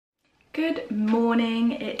Good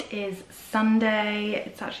morning, it is Sunday.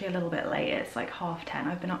 It's actually a little bit late, it's like 10:30.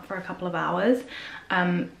 I've been up for a couple of hours,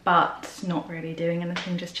 but not really doing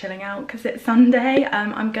anything, just chilling out because it's Sunday.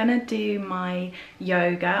 I'm gonna do my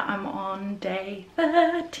yoga. I'm on day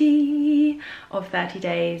 30 of 30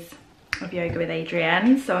 days of yoga with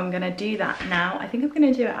Adrienne, so I'm gonna do that now. I think I'm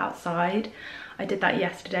gonna do it outside. I did that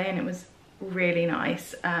yesterday and it was really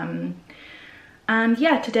nice. And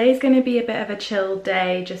yeah, today's going to be a bit of a chill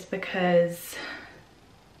day just because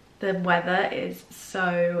the weather is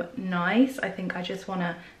so nice. I think I just want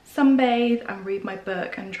to sunbathe and read my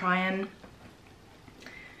book and try and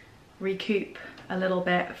recoup a little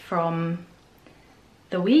bit from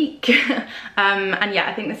the week. And yeah,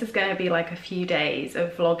 I think this is going to be like a few days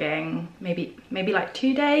of vlogging, maybe like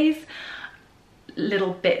 2 days,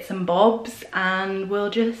 little bits and bobs, and we'll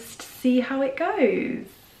just see how it goes.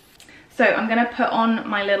 So I'm gonna put on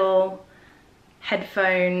my little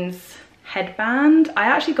headphones headband. I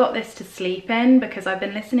actually got this to sleep in because I've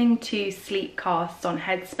been listening to sleep casts on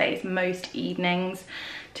Headspace most evenings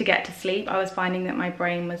to get to sleep. I was finding that my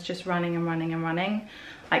brain was just running and running and running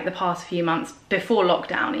like the past few months before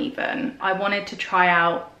lockdown even. I wanted to try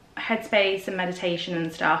out Headspace and meditation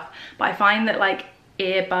and stuff, but I find that like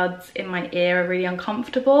earbuds in my ear are really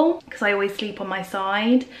uncomfortable because I always sleep on my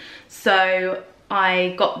side. So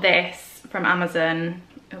I got this from Amazon.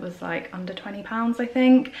 It was like under £20 I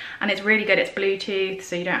think, and it's really good. It's Bluetooth,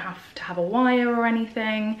 so you don't have to have a wire or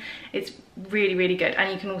anything. It's really good,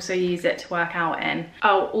 and you can also use it to work out in.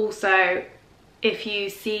 Oh, also, if you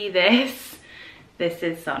see this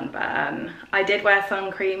is sunburn. I did wear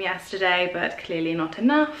sun cream yesterday, but clearly not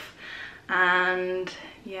enough, and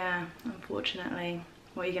yeah, unfortunately,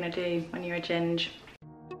 what are you gonna do when you're a ginge?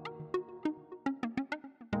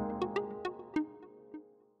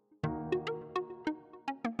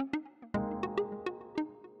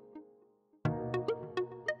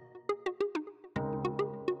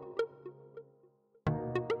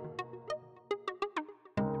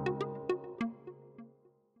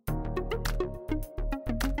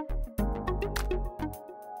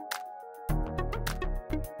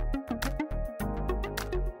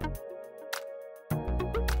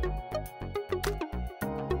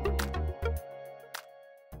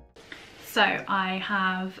 So I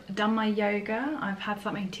have done my yoga, I've had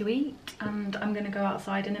something to eat, and I'm gonna go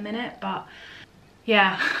outside in a minute. But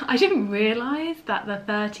yeah, I didn't realise that the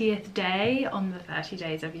 30th day on the 30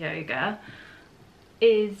 days of yoga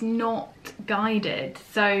is not guided.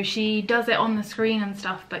 So she does it on the screen and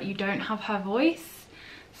stuff, but you don't have her voice.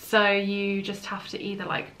 So you just have to either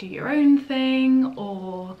like do your own thing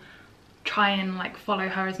or try and like follow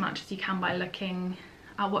her as much as you can by looking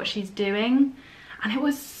at what she's doing. And it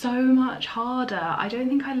was so much harder. I don't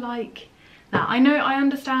think I like that. I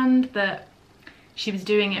understand that she was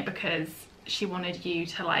doing it because she wanted you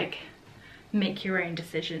to like make your own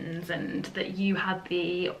decisions and that you had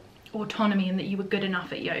the autonomy and that you were good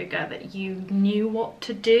enough at yoga, that you knew what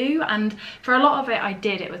to do. And for a lot of it I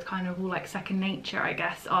did. It was kind of all like second nature, I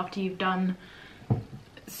guess, after you've done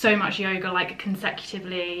so much yoga like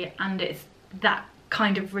consecutively, and it's that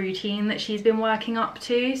kind of routine that she's been working up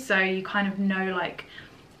to, so you kind of know like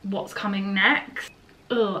what's coming next.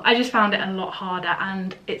 Ugh, I just found it a lot harder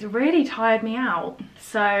and it's really tired me out.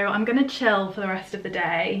 So I'm gonna chill for the rest of the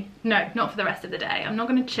day. No, not for the rest of the day. I'm not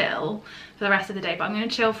gonna chill for the rest of the day, but I'm gonna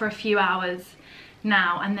chill for a few hours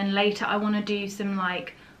now, and then later I want to do some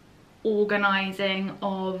like organising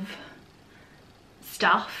of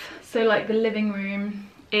stuff. So like the living room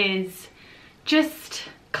is just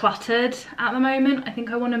cluttered at the moment. I think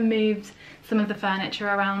I want to move some of the furniture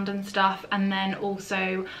around and stuff, and then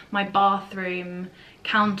also my bathroom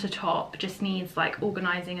countertop just needs like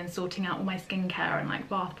organising and sorting out all my skincare and like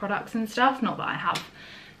bath products and stuff. Not that I have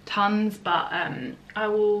tons, but I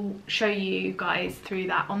will show you guys through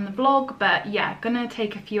that on the vlog. But yeah, gonna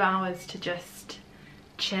take a few hours to just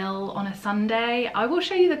chill on a Sunday. I will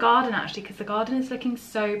show you the garden actually, because the garden is looking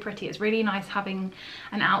so pretty. It's really nice having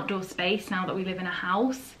an outdoor space now that we live in a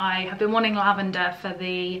house. I have been wanting lavender for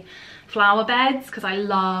the flower beds because I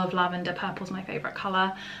love lavender. Purple's my favourite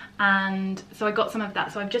colour, and so I got some of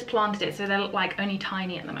that. So I've just planted it, so they're like only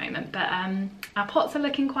tiny at the moment, but our pots are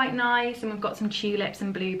looking quite nice, and we've got some tulips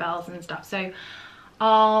and bluebells and stuff. So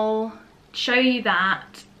I'll show you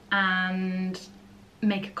that and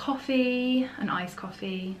make a coffee, an iced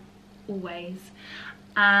coffee always,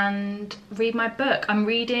 and read my book. I'm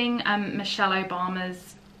reading Michelle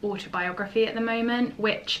Obama's autobiography at the moment,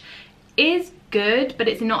 which is good, but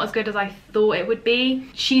it's not as good as I thought it would be.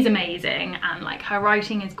 She's amazing and like her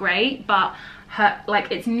writing is great, but her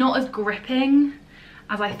like it's not as gripping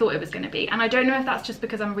as I thought it was going to be. And I don't know if that's just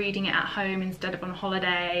because I'm reading it at home instead of on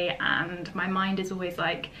holiday, and my mind is always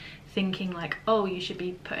like thinking like, oh, you should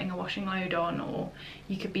be putting a washing load on, or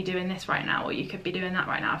you could be doing this right now, or you could be doing that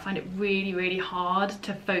right now. I find it really, really hard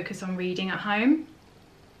to focus on reading at home.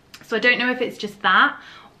 So I don't know if it's just that,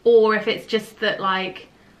 or if it's just that like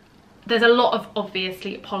there's a lot of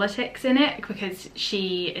obviously politics in it, because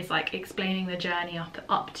she is like explaining the journey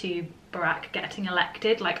up to Barack getting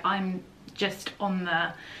elected. Like, I'm just on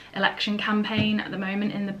the election campaign at the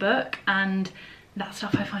moment in the book, and that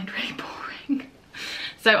stuff I find really boring.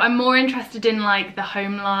 So I'm more interested in like the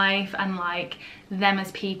home life and like them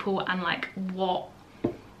as people and like what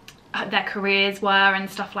their careers were and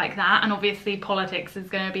stuff like that. And obviously politics is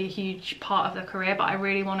going to be a huge part of the career, but I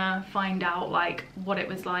really want to find out like what it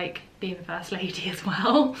was like being the first lady as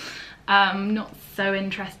well. Not so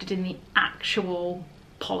interested in the actual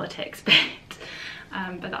politics bit,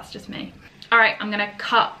 but that's just me. All right, I'm gonna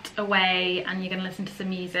cut away and you're gonna listen to some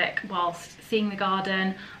music whilst seeing the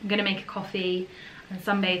garden. I'm gonna make a coffee and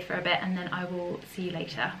sunbathe for a bit, and then I will see you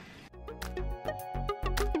later.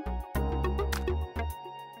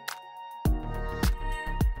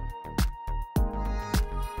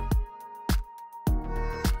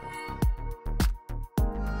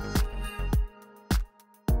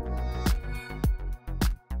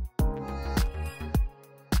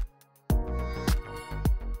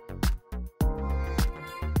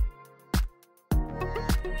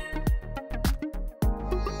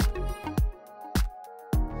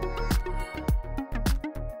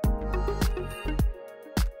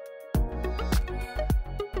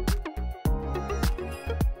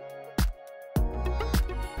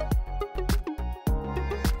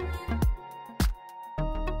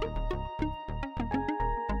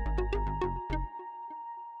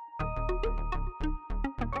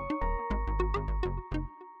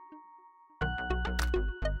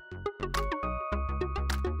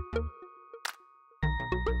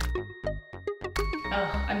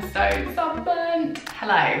 Oh, I'm so sunburnt.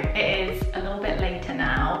 Hello, it is a little bit later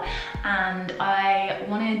now, and I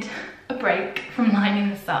wanted a break from lying in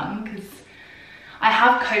the sun because I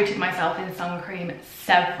have coated myself in sun cream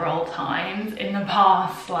several times in the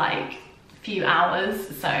past like few hours,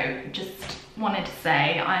 so just wanted to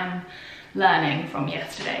say I'm learning from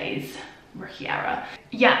yesterday's rookie error.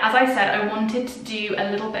 Yeah, as I said, I wanted to do a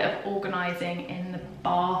little bit of organising in the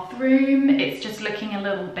bathroom. It's just looking a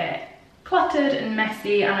little bit cluttered and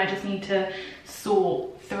messy, and I just need to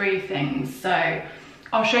sort through things. So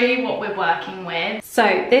I'll show you what we're working with. So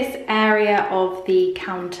this area of the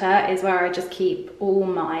counter is where I just keep all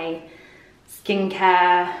my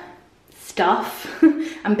skincare stuff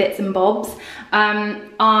and bits and bobs.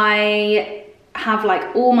 I have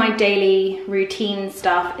like all my daily routine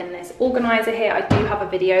stuff in this organizer here. I do have a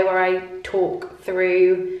video where I talk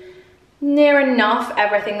through near enough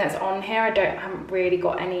everything that's on here. I haven't really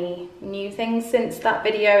got any new things since that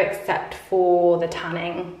video except for the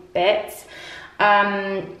tanning bits.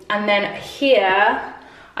 And then here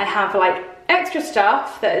I have like extra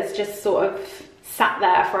stuff that is just sort of sat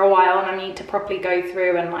there for a while and I need to properly go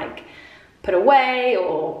through and like put away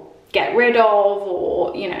or get rid of,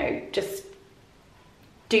 or you know, just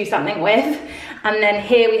do something with. And then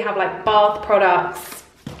here we have like bath products,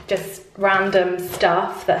 just random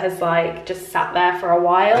stuff that has like just sat there for a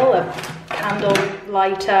while, a candle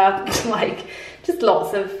lighter, like just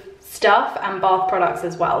lots of stuff, and bath products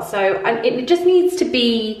as well. So it just needs to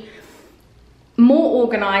be more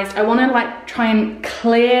organized. I want to like try and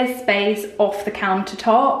clear space off the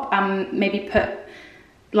countertop and maybe put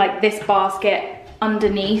like this basket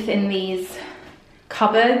underneath in these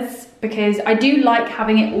cupboards, because I do like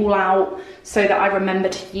having it all out so that I remember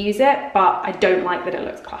to use it, but I don't like that it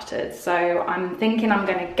looks cluttered. So I'm thinking I'm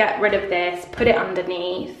going to get rid of this, put it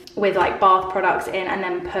underneath with like bath products in, and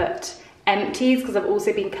then put empties, because I've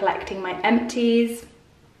also been collecting my empties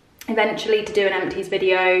eventually to do an empties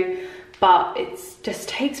video, but it just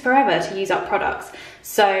takes forever to use up products.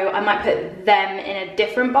 So I might put them in a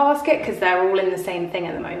different basket because they're all in the same thing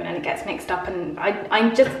at the moment and it gets mixed up, and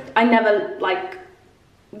I never like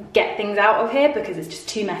get things out of here because it's just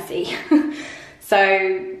too messy.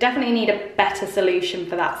 So definitely need a better solution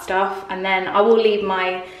for that stuff, and then I will leave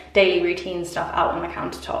my daily routine stuff out on the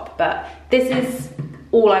countertop. But this is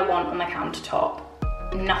all I want on the countertop,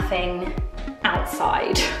 nothing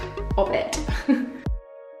outside of it.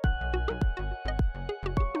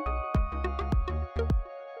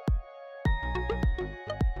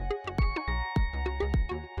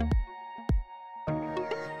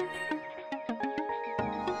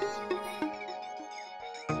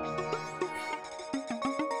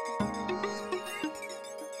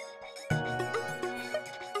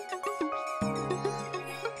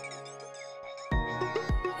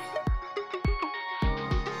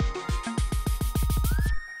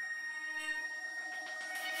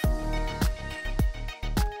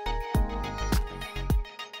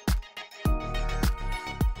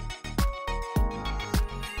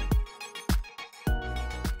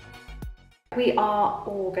 We are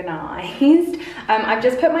organised. I've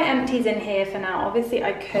just put my empties in here for now. Obviously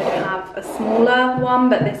I could have a smaller one,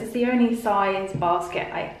 but this is the only size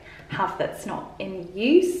basket I have that's not in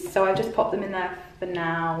use. So I've just popped them in there for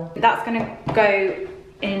now. That's gonna go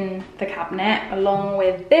in the cabinet along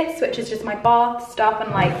with this, which is just my bath stuff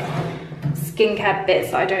and like skincare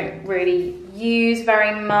bits that I don't really use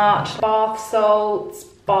very much. Bath salts,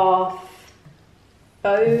 bath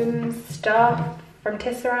foam stuff from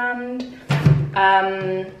Tisserand.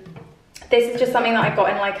 This is just something that I got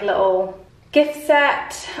in like a little gift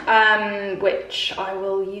set, which I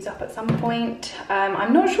will use up at some point.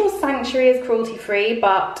 I'm not sure Sanctuary is cruelty free,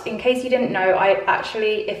 but in case you didn't know, I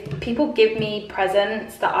actually, if people give me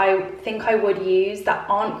presents that I think I would use that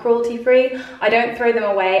aren't cruelty free, I don't throw them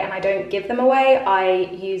away and I don't give them away,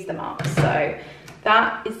 I use them up. So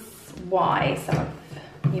that is why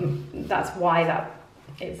that's why that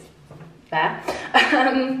is there.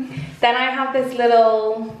 Then I have this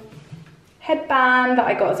little headband that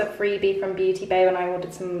I got as a freebie from Beauty Bay when I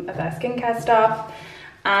ordered some of their skincare stuff,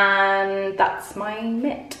 and that's my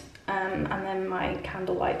mitt. And then my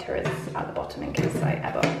candle lighter is at the bottom in case I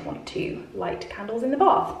ever want to light candles in the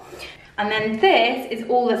bath. And then this is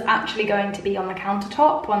all that's actually going to be on the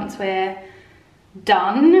countertop once we're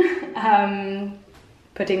done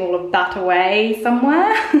putting all of that away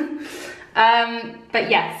somewhere. But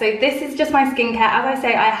yeah, so this is just my skincare. As I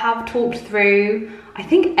say, I have talked through, I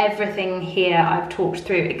think everything here I've talked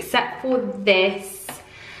through except for this,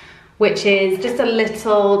 which is just a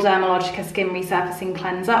little Dermalogica skin resurfacing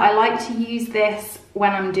cleanser. I like to use this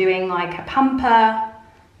when I'm doing like a pamper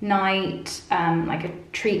night, like a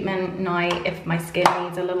treatment night if my skin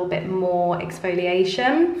needs a little bit more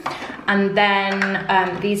exfoliation. And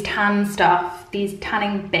then these tan stuff, these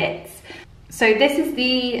tanning bits. So this is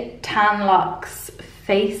the Tan Luxe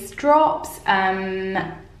face drops.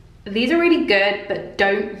 These are really good, but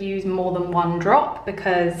don't use more than one drop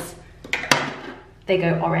because they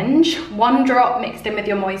go orange. One drop mixed in with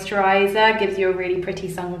your moisturizer gives you a really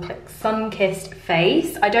pretty sun-kissed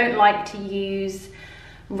face. I don't like to use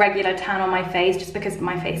regular tan on my face just because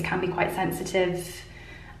my face can be quite sensitive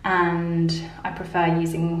and I prefer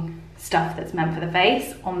using stuff that's meant for the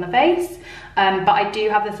face on the face. But I do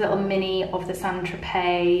have this little mini of the Saint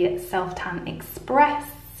Tropez Self Tan Express.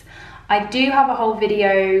 I do have a whole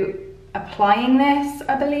video applying this,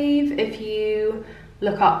 I believe. If you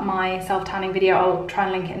look up my self-tanning video, I'll try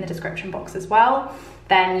and link it in the description box as well,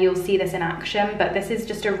 then you'll see this in action. But this is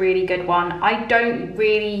just a really good one. I don't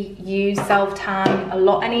really use self-tan a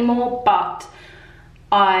lot anymore, but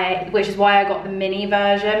which is why I got the mini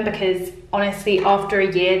version, because honestly after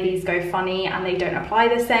a year these go funny and they don't apply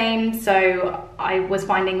the same. So I was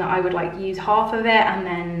finding that I would like use half of it and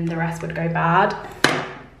then the rest would go bad.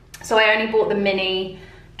 So I only bought the mini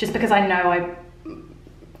just because I know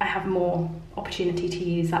I have more opportunity to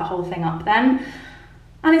use that whole thing up then.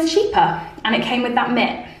 And it's cheaper. And it came with that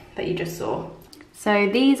mitt that you just saw. So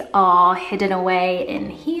these are hidden away in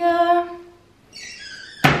here.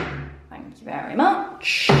 Thank you very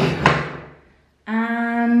much.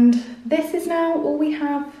 And this is now all we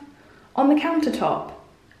have on the countertop.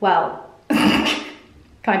 Well,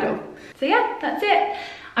 kind of. So yeah, that's it.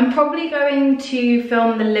 I'm probably going to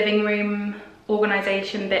film the living room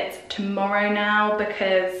organisation bits tomorrow now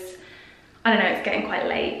because, I don't know, it's getting quite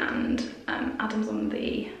late and Adam's on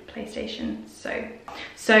the PlayStation.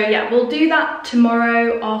 So yeah, we'll do that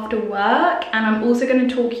tomorrow after work. And I'm also going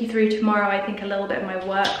to talk you through tomorrow, I think, a little bit of my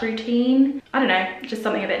work routine. I don't know, just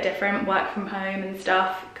something a bit different, work from home and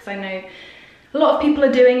stuff, because I know a lot of people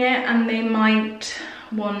are doing it and they might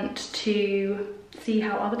want to see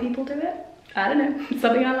how other people do it. I don't know, it's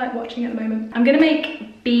something I like watching at the moment. I'm gonna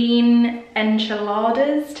make bean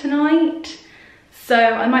enchiladas tonight, so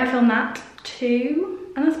I might film that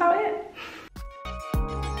too, and that's about it.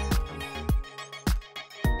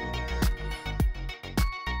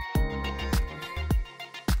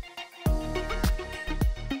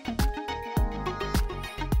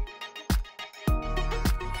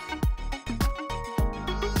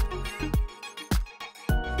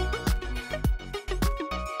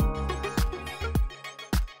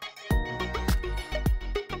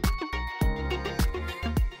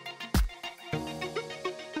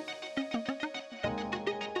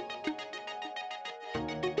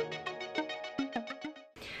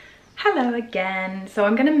 Hello again. So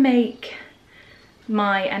I'm gonna make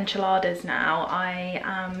my enchiladas now. I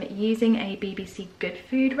am using a BBC Good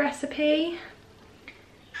Food recipe,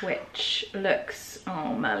 which looks,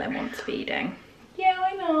 oh, Merlin wants feeding. Yeah,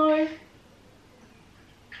 I know.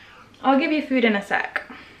 I'll give you food in a sec.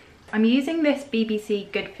 I'm using this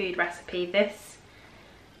BBC Good Food recipe. This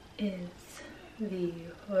is the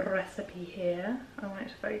recipe here. I want it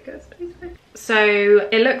to focus, please. So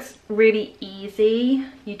it looks really easy.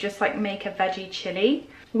 You just like make a veggie chili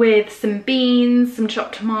with some beans, some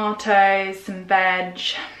chopped tomatoes, some veg,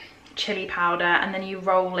 chili powder, and then you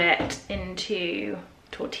roll it into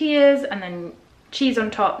tortillas and then cheese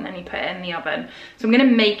on top, and then you put it in the oven. So I'm gonna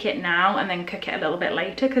make it now and then cook it a little bit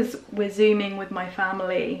later because we're Zooming with my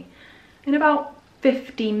family in about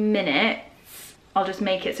 50 minutes. I'll just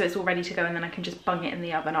make it so it's all ready to go, and then I can just bung it in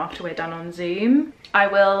the oven after we're done on Zoom. I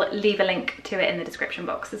will leave a link to it in the description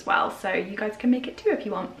box as well, so you guys can make it too if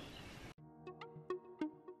you want.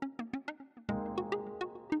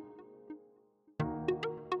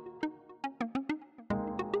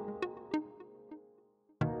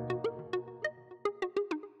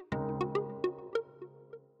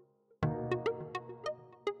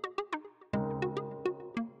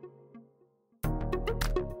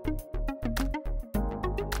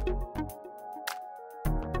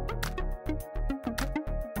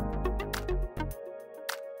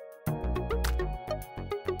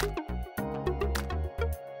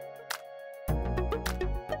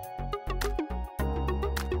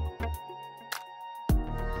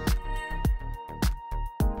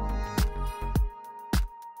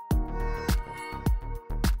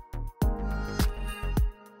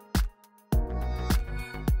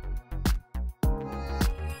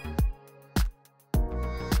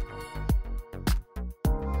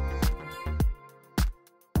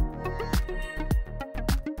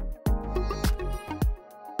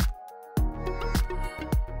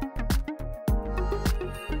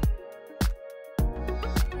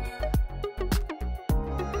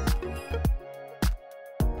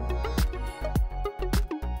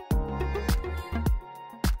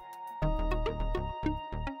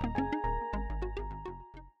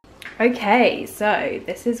 Okay, so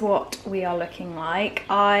this is what we are looking like.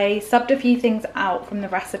 I subbed a few things out from the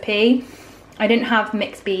recipe. I didn't have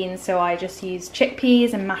mixed beans, so I just used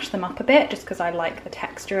chickpeas and mashed them up a bit just because I like the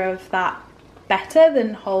texture of that better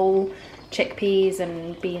than whole chickpeas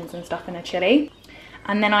and beans and stuff in a chili.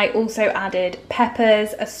 And then I also added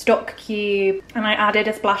peppers, a stock cube, and I added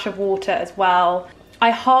a splash of water as well. I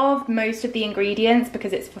halved most of the ingredients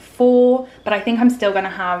because it's for 4, but I think I'm still gonna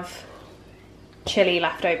have chili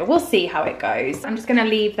left over. We'll see how it goes. I'm just gonna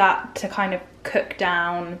leave that to kind of cook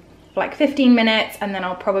down for like 15 minutes, and then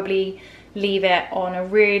I'll probably leave it on a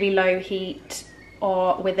really low heat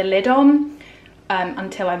or with a lid on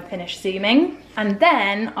until I'm finished Zooming. And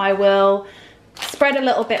then I will spread a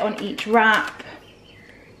little bit on each wrap,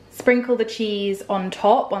 sprinkle the cheese on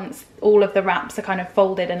top once all of the wraps are kind of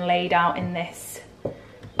folded and laid out in this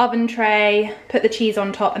oven tray, put the cheese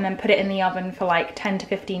on top, and then put it in the oven for like 10 to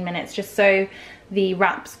 15 minutes just so the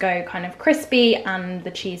wraps go kind of crispy and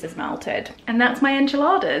the cheese is melted. And that's my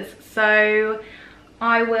enchiladas. So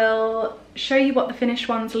I will show you what the finished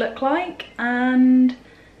ones look like and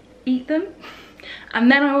eat them,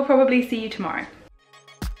 and then I will probably see you tomorrow.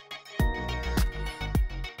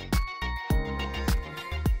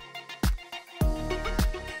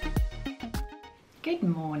 Good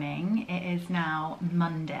morning, it is now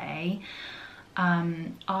Monday.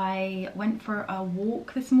 I went for a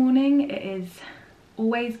walk this morning. It is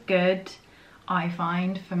always good, I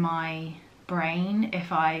find, for my brain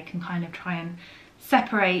if I can kind of try and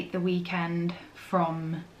separate the weekend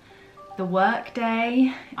from the work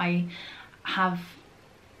day. I have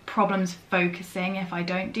problems focusing if I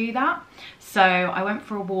don't do that. So I went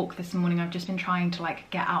for a walk this morning. I've just been trying to like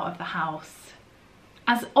get out of the house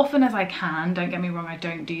as often as I can. Don't get me wrong, I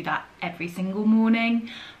don't do that every single morning,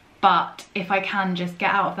 but if I can just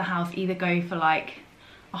get out of the house, either go for like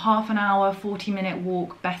a half an hour, 40-minute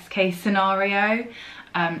walk, best case scenario,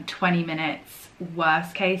 20 minutes,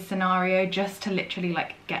 worst case scenario, just to literally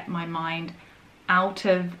like get my mind out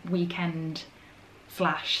of weekend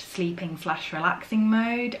slash sleeping slash relaxing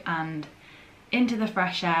mode and into the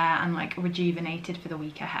fresh air and like rejuvenated for the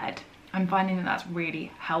week ahead. I'm finding that that's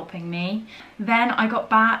really helping me. Then I got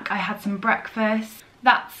back, I had some breakfast.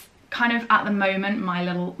 That's kind of at the moment my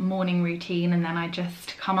little morning routine, and then I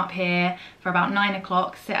just come up here for about 9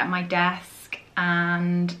 o'clock, sit at my desk,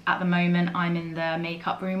 and at the moment I'm in the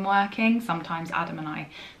makeup room working. Sometimes Adam and I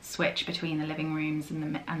switch between the living rooms and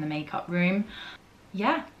the makeup room.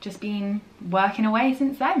 Yeah, just been working away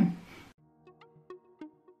since then.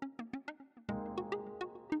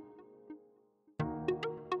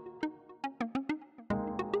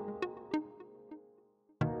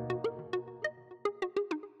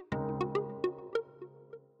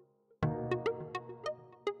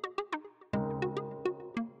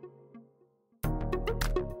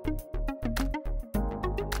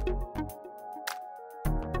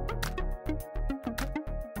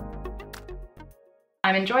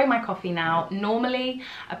 I'm enjoying my coffee now. Normally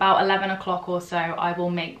about 11 o'clock or so I will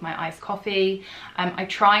make my iced coffee. I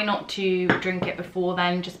try not to drink it before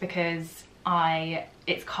then just because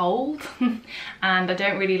it's cold and I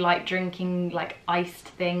don't really like drinking like iced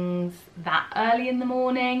things that early in the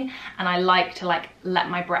morning, and I like to like let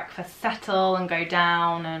my breakfast settle and go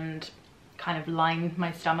down and kind of line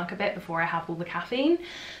my stomach a bit before I have all the caffeine.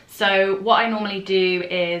 So what I normally do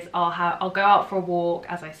is I'll go out for a walk,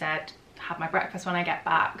 as I said, have my breakfast when I get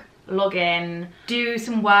back, log in, do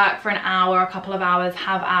some work for an hour, a couple of hours,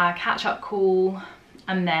 have a catch-up call,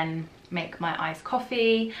 and then make my iced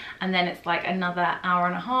coffee, and then it's like another hour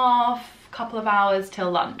and a half, couple of hours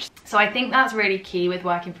till lunch. So I think that's really key with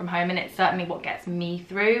working from home, and it's certainly what gets me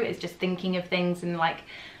through, is just thinking of things and like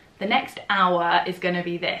the next hour is going to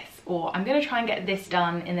be this, or I'm going to try and get this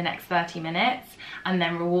done in the next 30 minutes, and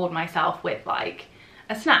then reward myself with like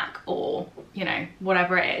a snack or, you know,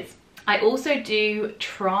 whatever it is. I also do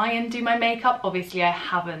try and do my makeup. Obviously I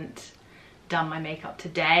haven't done my makeup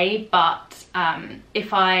today, but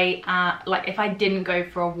if I didn't go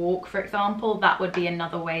for a walk, for example, that would be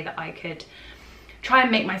another way that I could try and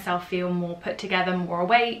make myself feel more put together, more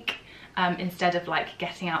awake, instead of like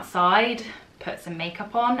getting outside, put some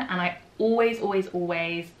makeup on. And I always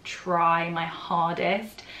try my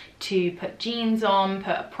hardest to put jeans on,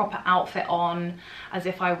 put a proper outfit on, as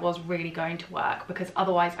if I was really going to work, because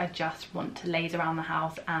otherwise I just want to laze around the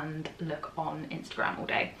house and look on Instagram all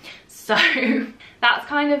day. So that's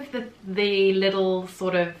kind of the little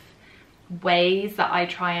sort of ways that I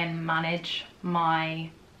try and manage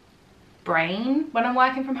my brain when I'm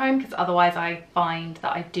working from home, because otherwise I find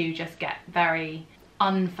that I do just get very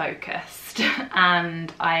unfocused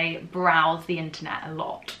and I browse the internet a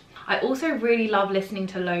lot. I also really love listening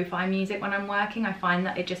to lo-fi music when I'm working. I find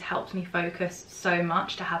that it just helps me focus so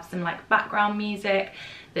much to have some like background music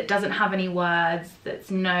that doesn't have any words,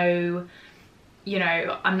 that's no, you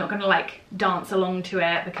know, I'm not gonna like dance along to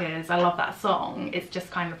it because I love that song. It's just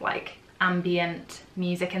kind of like ambient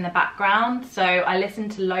music in the background. So I listen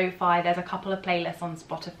to lo-fi. There's a couple of playlists on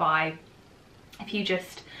Spotify. If you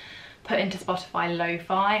just put into Spotify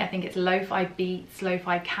lo-fi, I think it's lo-fi beats,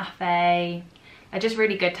 lo-fi cafe. They're just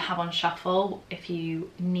really good to have on shuffle if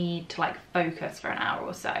you need to like focus for an hour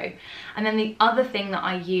or so. And then the other thing that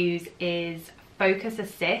I use is Focus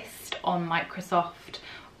Assist on Microsoft,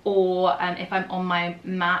 or if I'm on my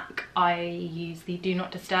Mac, I use the Do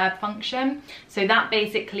Not Disturb function. So that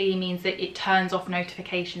basically means that it turns off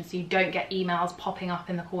notifications so you don't get emails popping up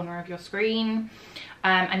in the corner of your screen.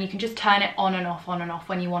 And you can just turn it on and off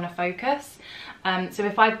when you want to focus. So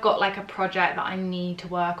if I've got like a project that I need to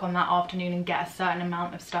work on that afternoon and get a certain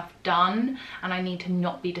amount of stuff done, and I need to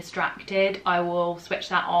not be distracted, I will switch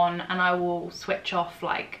that on, and I will switch off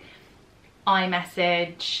like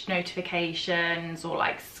iMessage notifications or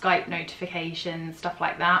like Skype notifications, stuff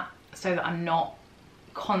like that, so that I'm not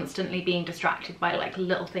constantly being distracted by like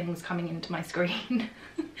little things coming into my screen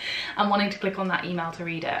and wanting to click on that email to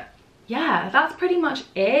read it. Yeah, that's pretty much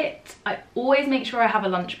it. I always make sure I have a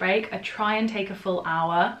lunch break. I try and take a full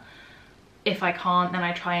hour. If I can't, then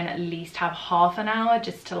I try and at least have half an hour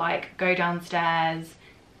just to like go downstairs,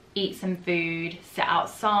 eat some food, sit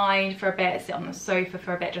outside for a bit, sit on the sofa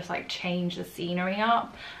for a bit, just like change the scenery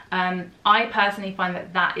up. I personally find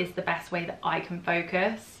that that is the best way that I can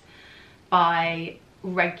focus, by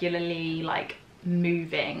regularly like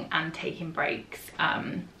moving and taking breaks.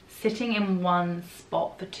 Sitting in one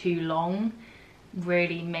spot for too long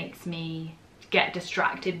really makes me get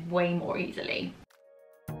distracted way more easily.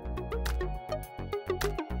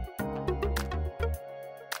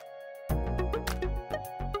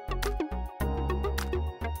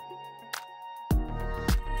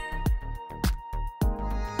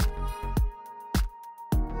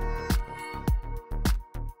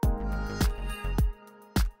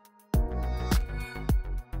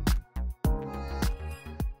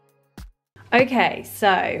 Okay,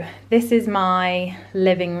 so this is my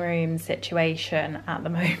living room situation at the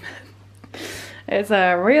moment. It's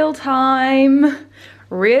a real-time,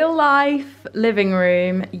 real-life living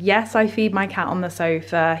room. Yes, I feed my cat on the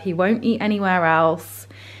sofa. He won't eat anywhere else.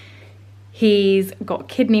 He's got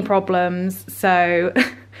kidney problems, so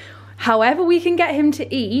however we can get him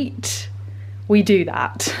to eat, we do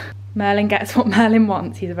that. Merlin gets what Merlin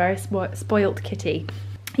wants. He's a very spoilt kitty.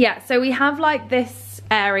 Yeah, so we have like this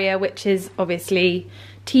area which is obviously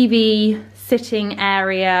TV, sitting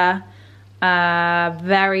area,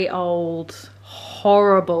 very old,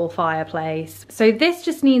 horrible fireplace. So this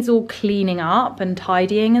just needs all cleaning up and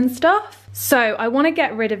tidying and stuff. So I want to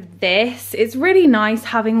get rid of this. It's really nice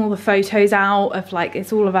having all the photos out of like,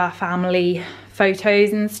 it's all of our family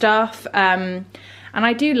photos and stuff. And And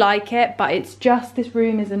I do like it, but it's just this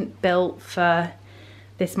room isn't built for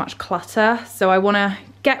this much clutter. So I want to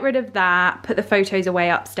get rid of that, put the photos away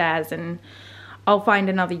upstairs, and I'll find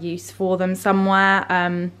another use for them somewhere.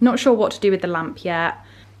 Not sure what to do with the lamp yet.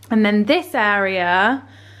 And then this area,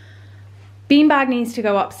 beanbag needs to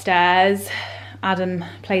go upstairs. Adam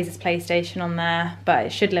plays his PlayStation on there, but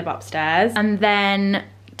it should live upstairs. And then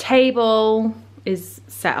table is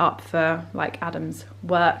set up for like Adam's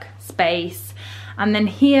work space. And then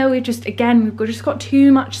here we've just got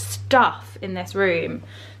too much stuff in this room.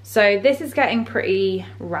 So this is getting pretty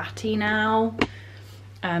ratty now.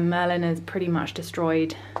 Merlin has pretty much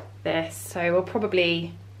destroyed this, so we'll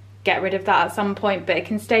probably get rid of that at some point, but it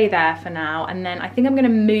can stay there for now. And then I think I'm going to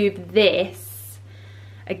move this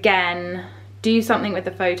again, do something with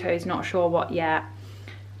the photos, not sure what yet.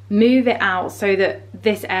 Move it out so that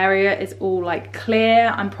this area is all like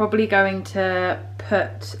clear. I'm probably going to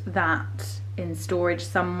put that in storage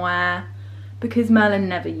somewhere because Merlin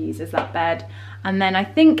never uses that bed. And then I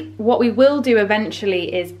think what we will do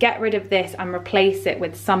eventually is get rid of this and replace it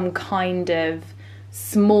with some kind of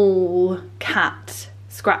small cat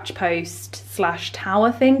scratch post /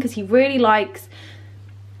 tower thing, because he really likes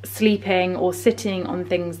sleeping or sitting on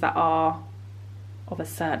things that are of a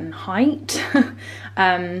certain height.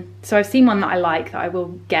 So I've seen one that I like that I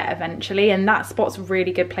will get eventually, and that spot's a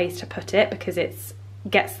really good place to put it because it's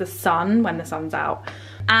gets the sun when the sun's out.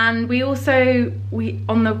 And we also,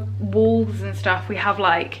 on the walls and stuff, we have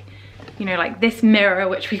like, you know, like this mirror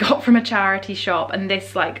which we got from a charity shop, and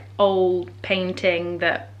this like old painting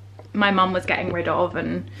that my mum was getting rid of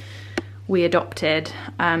and we adopted,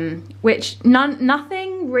 which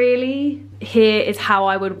nothing really here is how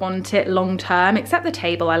I would want it long term, except the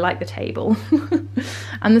table. I like the table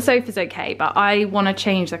and the sofa's okay, but I want to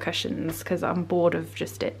change the cushions because I'm bored of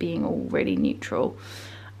just it being all really neutral.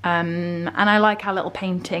 And I like our little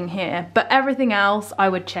painting here, but everything else I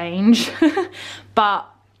would change. But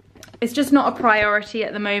it's just not a priority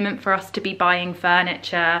at the moment for us to be buying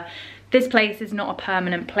furniture. This place is not a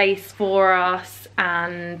permanent place for us,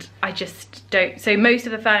 and I just don't. So most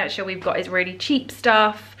of the furniture we've got is really cheap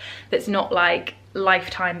stuff that's not like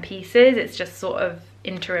lifetime pieces. It's just sort of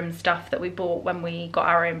interim stuff that we bought when we got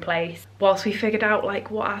our own place, whilst we figured out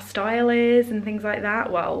like what our style is and things like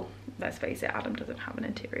that. Well, let's face it, Adam doesn't have an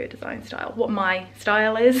interior design style. What my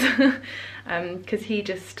style is, because he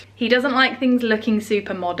doesn't like things looking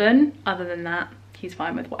super modern. Other than that, he's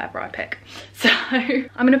fine with whatever I pick. So I'm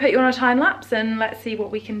gonna put you on a time lapse and let's see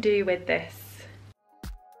what we can do with this.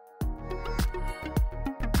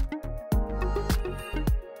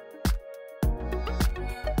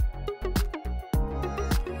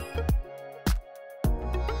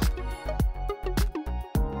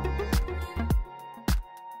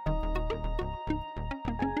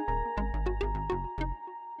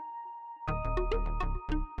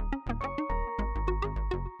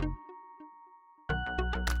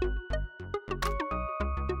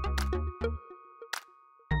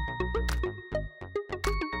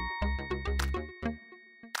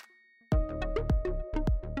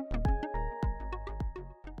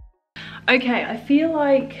 Okay, I feel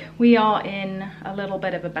like we are in a little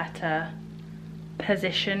bit of a better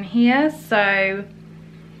position here. So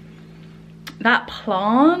that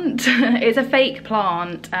plant is a fake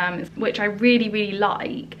plant, which I really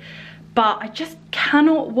like, but I just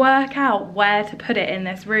cannot work out where to put it in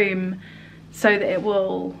this room so that it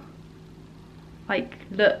will like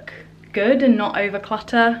look good and not over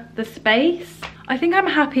clutter the space. I think I'm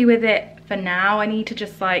happy with it for now. I need to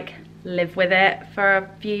just like live with it for a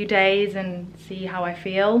few days and see how I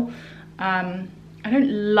feel. I don't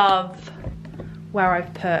love where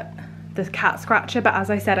I've put the cat scratcher, but as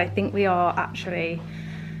I said, I think we are actually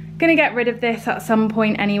gonna get rid of this at some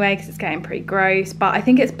point anyway because it's getting pretty gross. But I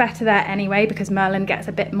think it's better there anyway because Merlin gets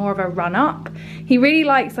a bit more of a run up. He really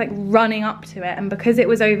likes like running up to it, and because it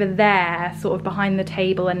was over there sort of behind the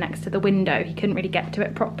table and next to the window, he couldn't really get to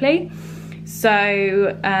it properly.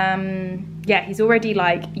 So yeah, he's already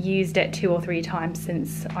like used it 2 or 3 times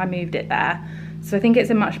since I moved it there. So I think it's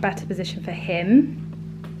a much better position for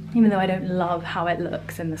him, even though I don't love how it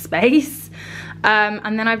looks in the space.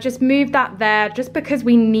 And then I've just moved that there just because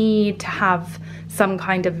we need to have some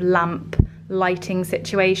kind of lamp lighting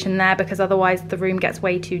situation there, because otherwise the room gets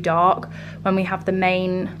way too dark when we have the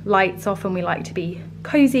main lights off, and we like to be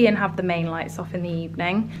cozy and have the main lights off in the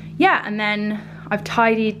evening. Yeah, and then I've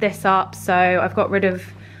tidied this up, so I've got rid of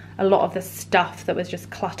a lot of the stuff that was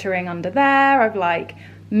just cluttering under there. I've like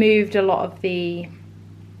moved a lot of the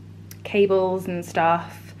cables and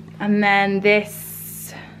stuff. And then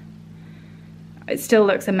this, It still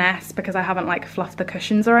looks a mess because I haven't like fluffed the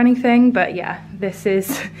cushions or anything, but yeah, this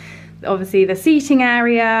is obviously the seating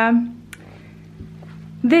area.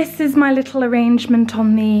 This is my little arrangement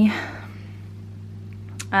on the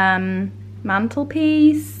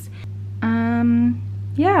mantelpiece.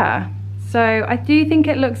 Yeah, so I do think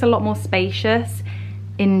it looks a lot more spacious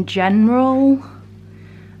in general,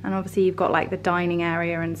 and obviously you've got like the dining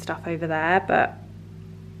area and stuff over there, but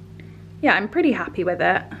yeah, I'm pretty happy with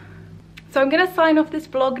it. So I'm gonna sign off this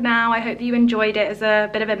vlog now. I hope that you enjoyed it. It's a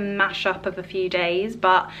bit of a mashup of a few days,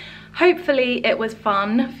 but hopefully it was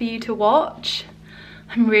fun for you to watch.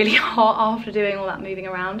 I'm really hot after doing all that moving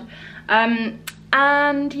around.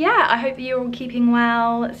 And yeah, I hope that you're all keeping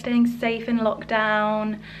well, staying safe in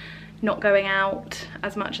lockdown, not going out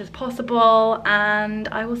as much as possible, and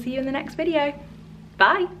I will see you in the next video.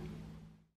 Bye.